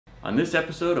On this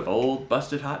episode of Old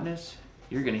Busted Hotness,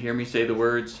 you're gonna hear me say the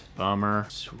words bummer,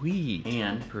 sweet,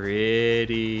 and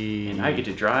pretty. And I get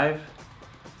to drive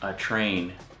a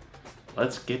train.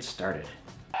 Let's get started.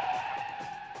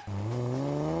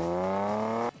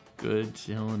 Good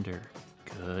cylinder,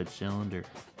 good cylinder,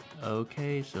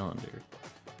 okay cylinder,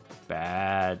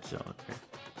 bad cylinder,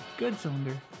 good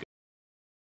cylinder.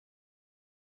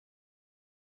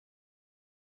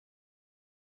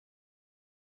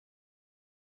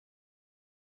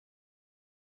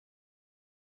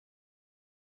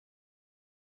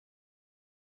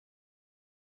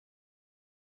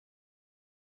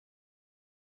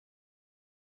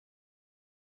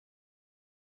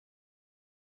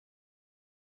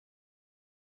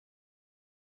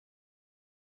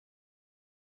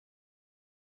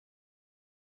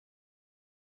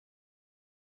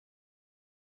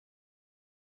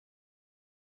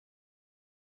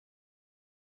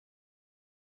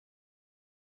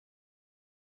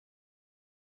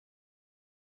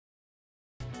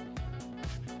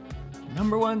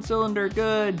 Number 1 cylinder,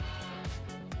 good.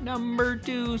 Number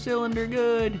 2 cylinder,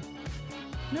 good.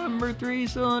 Number 3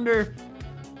 cylinder,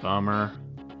 bummer.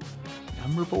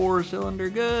 Number 4 cylinder,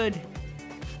 good.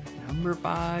 Number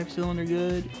 5 cylinder,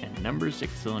 good. And number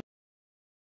 6 cylinder.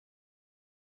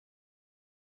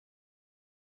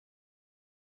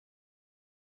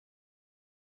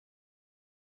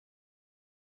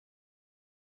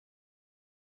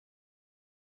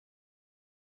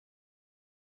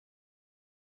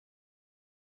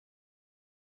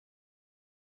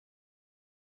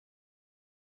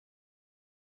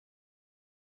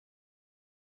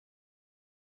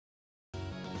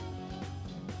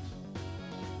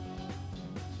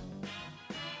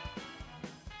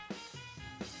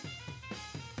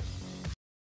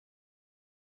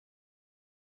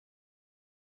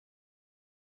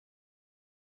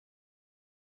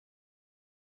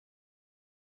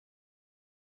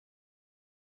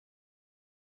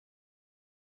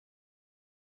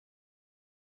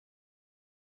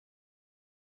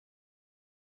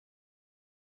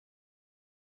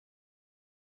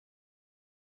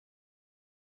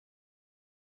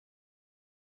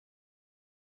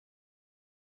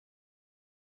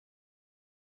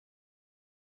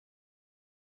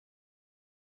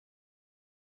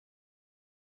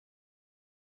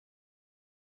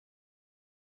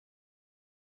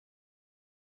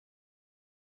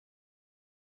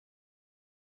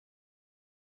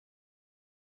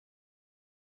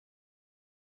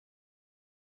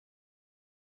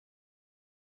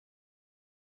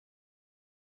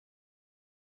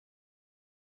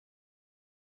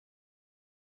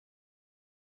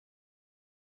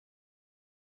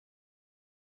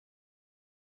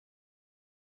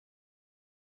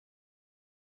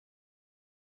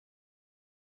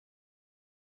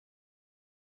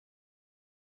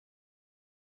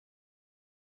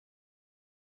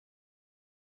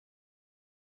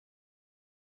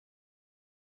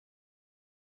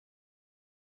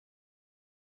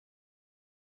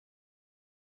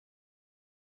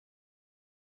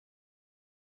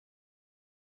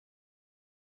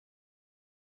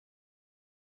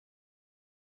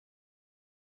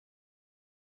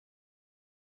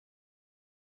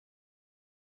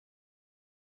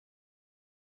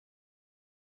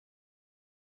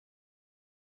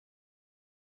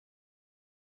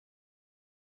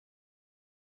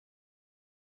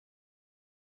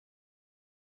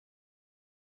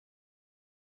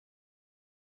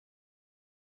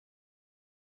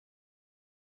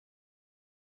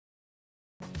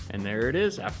 And there it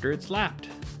is after it's lapped.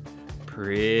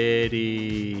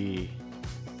 Pretty.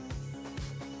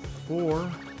 4.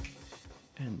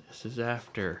 And this is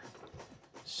after.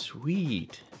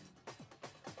 Sweet.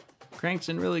 Crank's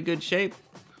in really good shape.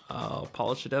 I'll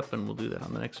polish it up and we'll do that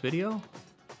on the next video.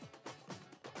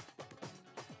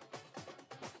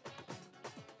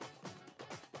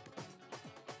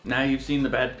 Now you've seen the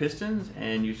bad pistons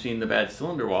and you've seen the bad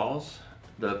cylinder walls.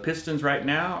 The pistons right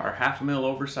now are 1/2 mil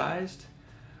oversized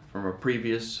from a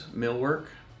previous mill work,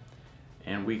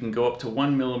 and we can go up to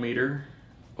 1 millimeter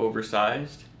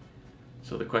oversized.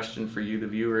 So the question for you, the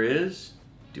viewer, is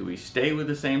do we stay with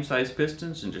the same size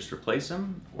pistons and just replace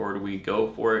them, or do we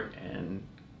go for it and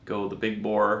go the big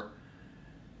bore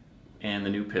and the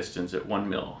new pistons at 1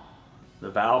 mil? The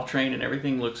valve train and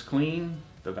everything looks clean.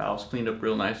 The valve's cleaned up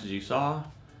real nice, as you saw.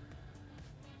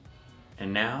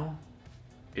 And now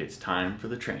it's time for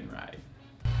the train ride.